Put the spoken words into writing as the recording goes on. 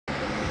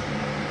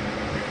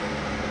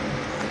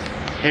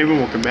Hey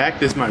everyone, welcome back.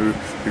 This is my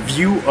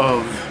review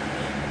of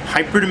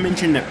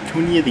Hyperdimension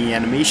Neptunia, the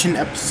animation,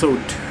 episode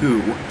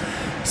 2.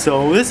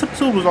 So this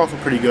episode was also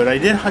pretty good.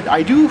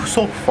 I do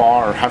so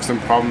far have some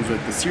problems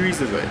with the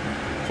series as a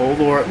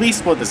whole, or at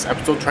least what this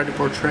episode tried to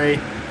portray,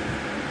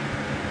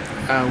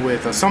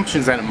 with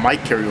assumptions that it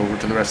might carry over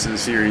to the rest of the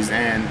series,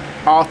 and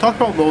I'll talk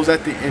about those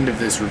at the end of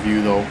this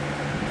review though.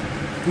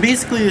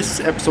 Basically, this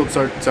episode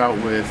starts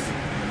out with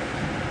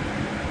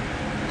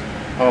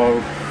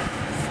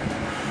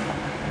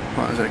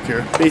what is that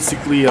here?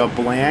 Basically,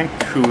 Blank,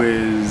 who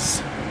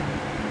is...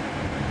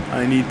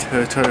 I need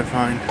to try to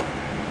find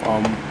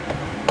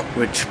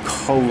which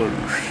color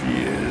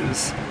she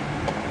is.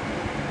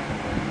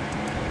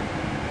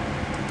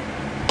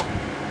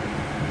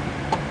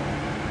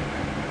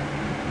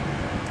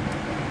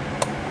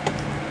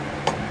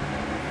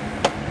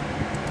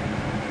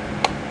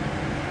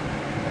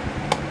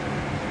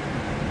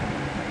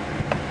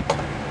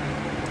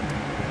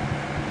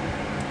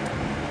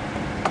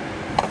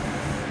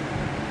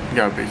 You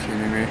gotta be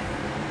kidding me.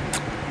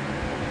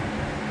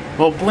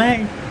 Well,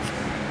 Blank,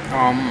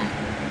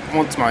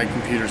 once my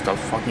computer stops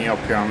fucking up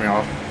here on me,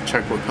 I'll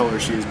check what color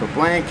she is, but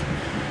Blank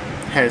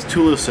has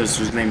two little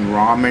sisters named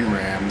Rom and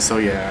Ram, so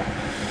yeah.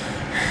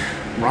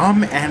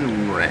 Rom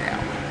and Ram.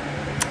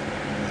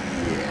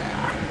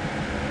 Yeah.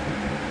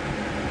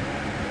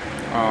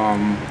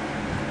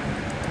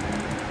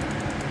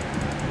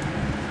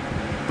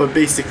 But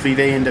basically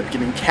they end up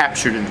getting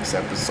captured in this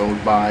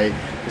episode by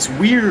this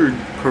weird,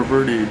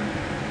 perverted,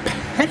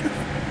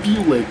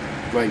 pedophilic,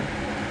 like,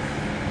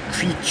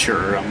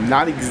 creature. I'm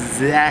not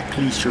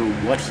exactly sure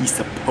what he's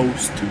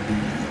supposed to be.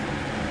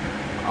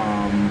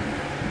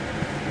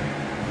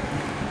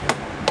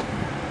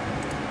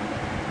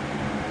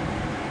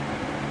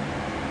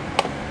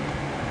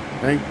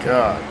 Thank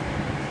God.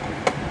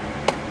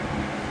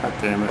 God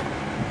damn it.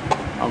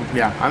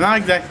 Yeah, I'm not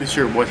exactly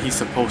sure what he's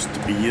supposed to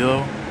be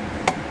though.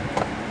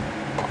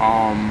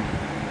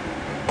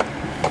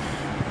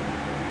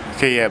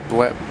 Okay, yeah,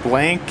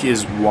 Blank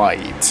is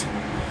white.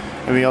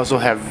 And we also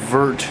have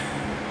Vert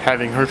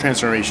having her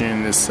transformation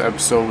in this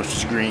episode, which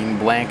is green.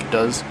 Blank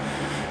does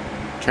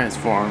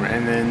transform.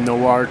 And then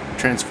Noir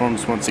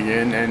transforms once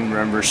again, and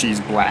remember, she's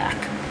black.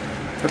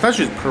 I thought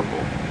she was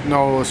purple.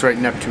 No, that's right,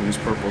 Neptune's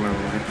purple, never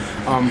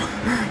mind.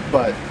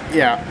 But,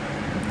 yeah.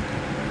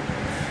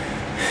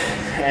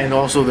 And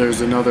also there's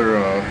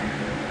another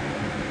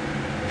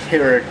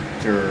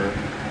character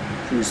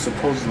who's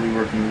supposedly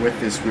working with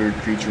this weird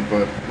creature,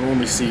 but we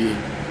only see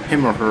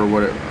him or her,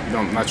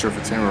 I'm not sure if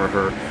it's him or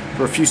her,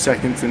 for a few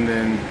seconds, and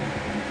then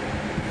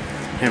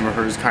him or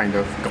her is kind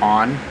of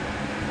gone,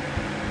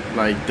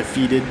 like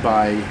defeated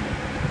by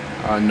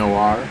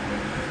Noir.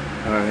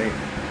 Alright.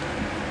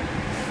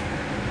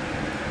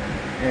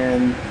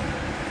 And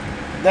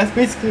that's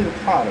basically the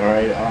plot,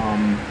 alright?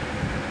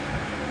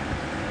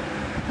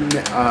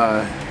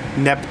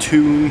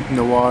 Neptune,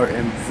 Noir,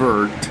 and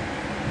Vert,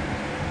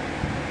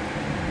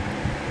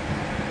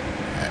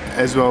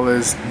 as well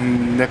as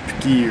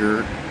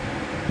Nepgear,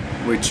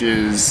 which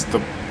is the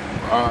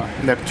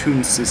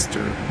Neptune's sister.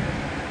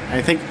 And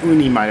I think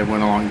Uni might have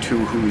went along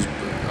too,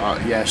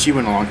 yeah, she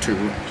went along too,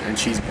 and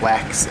she's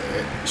black.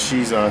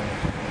 She's a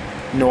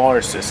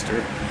Noir's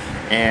sister,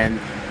 and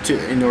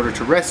in order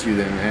to rescue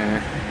them,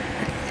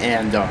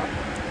 and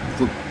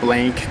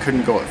Blank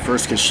couldn't go at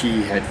first because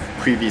she had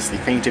previously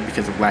fainted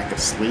because of lack of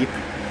sleep.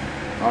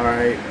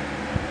 Alright,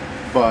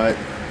 but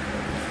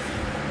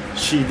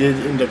she did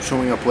end up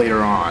showing up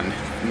later on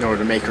in order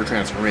to make her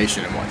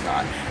transformation and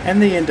whatnot, and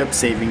they end up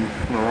saving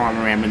Rom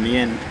and Ram in the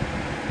end,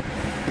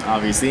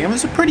 obviously. And it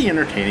was a pretty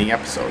entertaining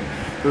episode.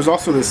 There was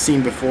also this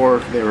scene before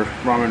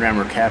Rom and Ram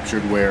were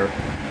captured where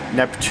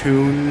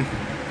Neptune,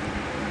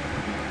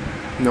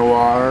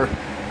 Noir,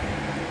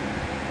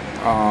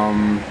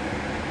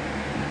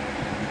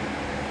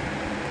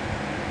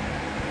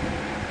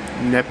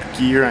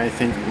 Nepgear, I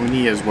think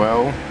Uni as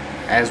well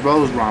as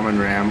Rom and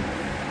Ram,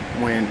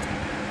 went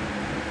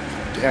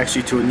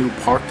actually to a new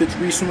park that's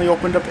recently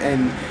opened up,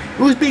 and it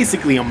was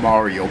basically a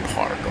Mario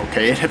park,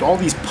 okay? It had all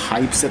these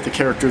pipes that the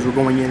characters were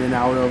going in and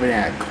out of, and it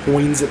had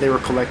coins that they were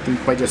collecting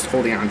by just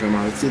holding onto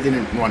them. They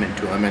didn't run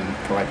into them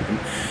and collect them.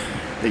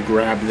 They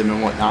grabbed them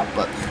and whatnot,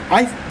 but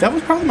that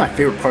was probably my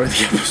favorite part of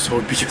the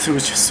episode because it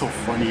was just so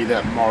funny,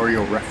 that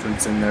Mario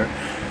reference in there.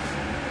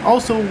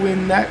 Also,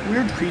 when that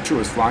weird creature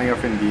was flying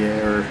up in the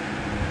air,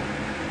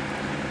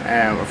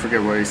 I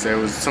forget what he said,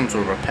 it was some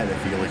sort of a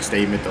pedophilic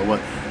statement though.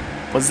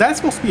 Was that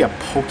supposed to be a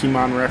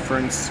Pokemon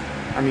reference?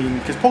 I mean,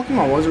 because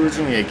Pokemon was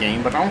originally a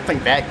game, but I don't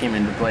think that came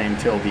into play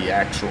until the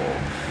actual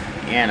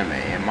anime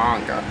and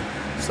manga.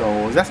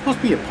 So, is that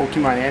supposed to be a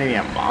Pokemon anime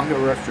and manga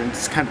reference?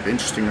 It's kind of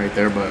interesting right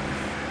there, but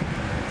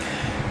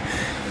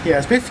yeah,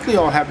 it's basically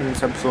all happened in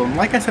this episode. And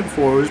like I said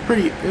before, it was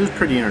pretty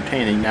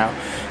entertaining. Now,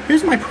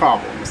 here's my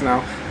problems.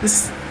 Now,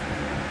 this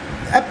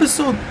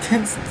episode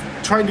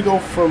tried to go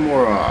for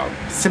more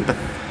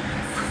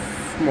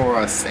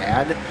more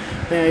sad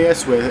thing, I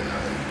guess,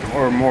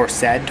 or more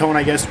sad tone,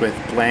 I guess, with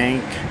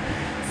Blank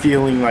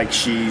feeling like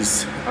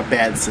she's a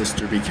bad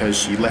sister because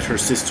she let her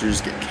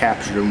sisters get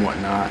captured and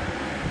whatnot.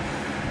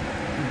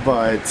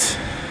 But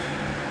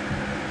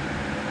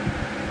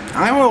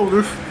I don't know,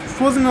 there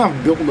wasn't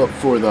enough build up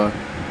for the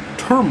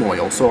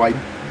turmoil, so I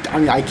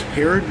mean, I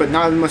cared, but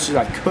not as much as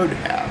I could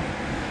have.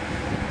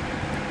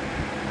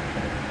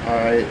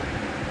 Alright.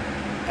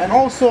 And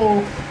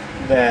also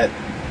that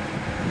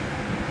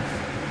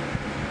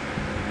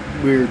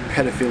weird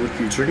pedophilic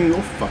creature can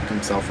go fuck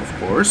himself, of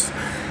course.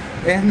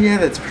 And yeah,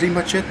 that's pretty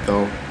much it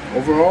though.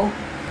 Overall,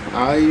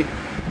 I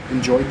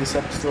enjoyed this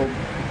episode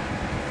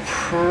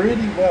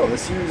pretty well. The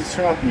series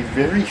turned out to be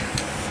very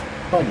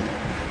funny.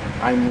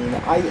 I mean,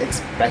 I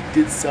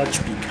expected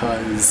such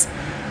because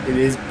it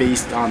is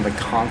based on the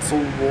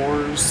console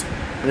wars.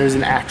 There's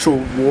an actual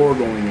war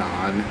going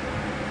on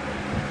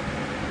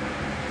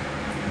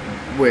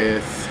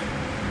with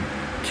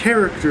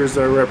characters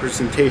that are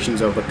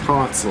representations of the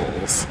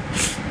consoles.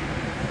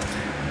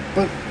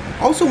 But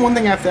also one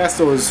thing I have to ask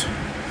though is,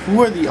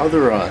 who are the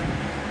other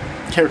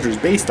characters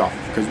based off of?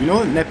 Because we know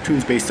that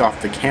Neptune's based off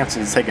the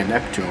canceled Sega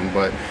Neptune,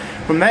 but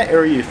from that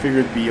area you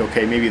figured it'd be,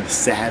 okay, maybe the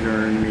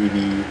Saturn, maybe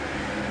the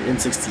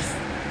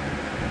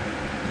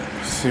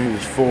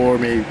N64,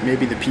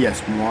 maybe the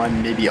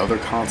PS1, maybe other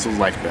consoles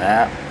like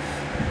that.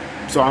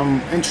 So I'm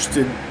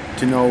interested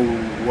to know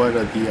what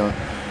the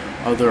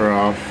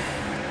other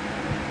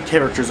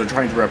characters are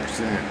trying to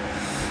represent.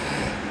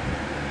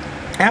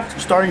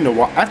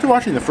 After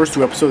watching the first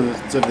 2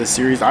 episodes of this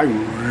series, I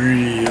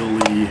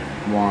really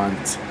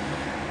want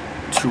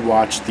to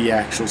watch the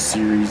actual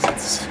series.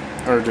 To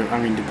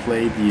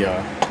play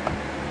the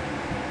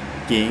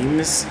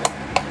games,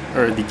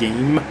 or the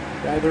game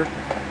rather,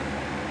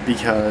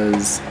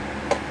 because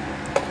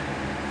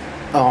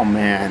oh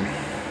man,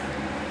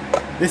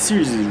 this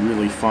series is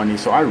really funny.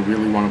 So I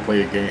really want to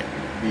play the game.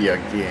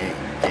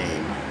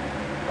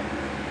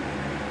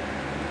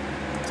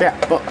 So yeah,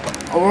 but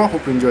overall,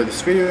 hope you enjoyed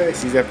this video.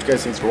 See you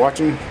guys. Thanks for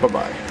watching. Bye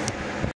bye.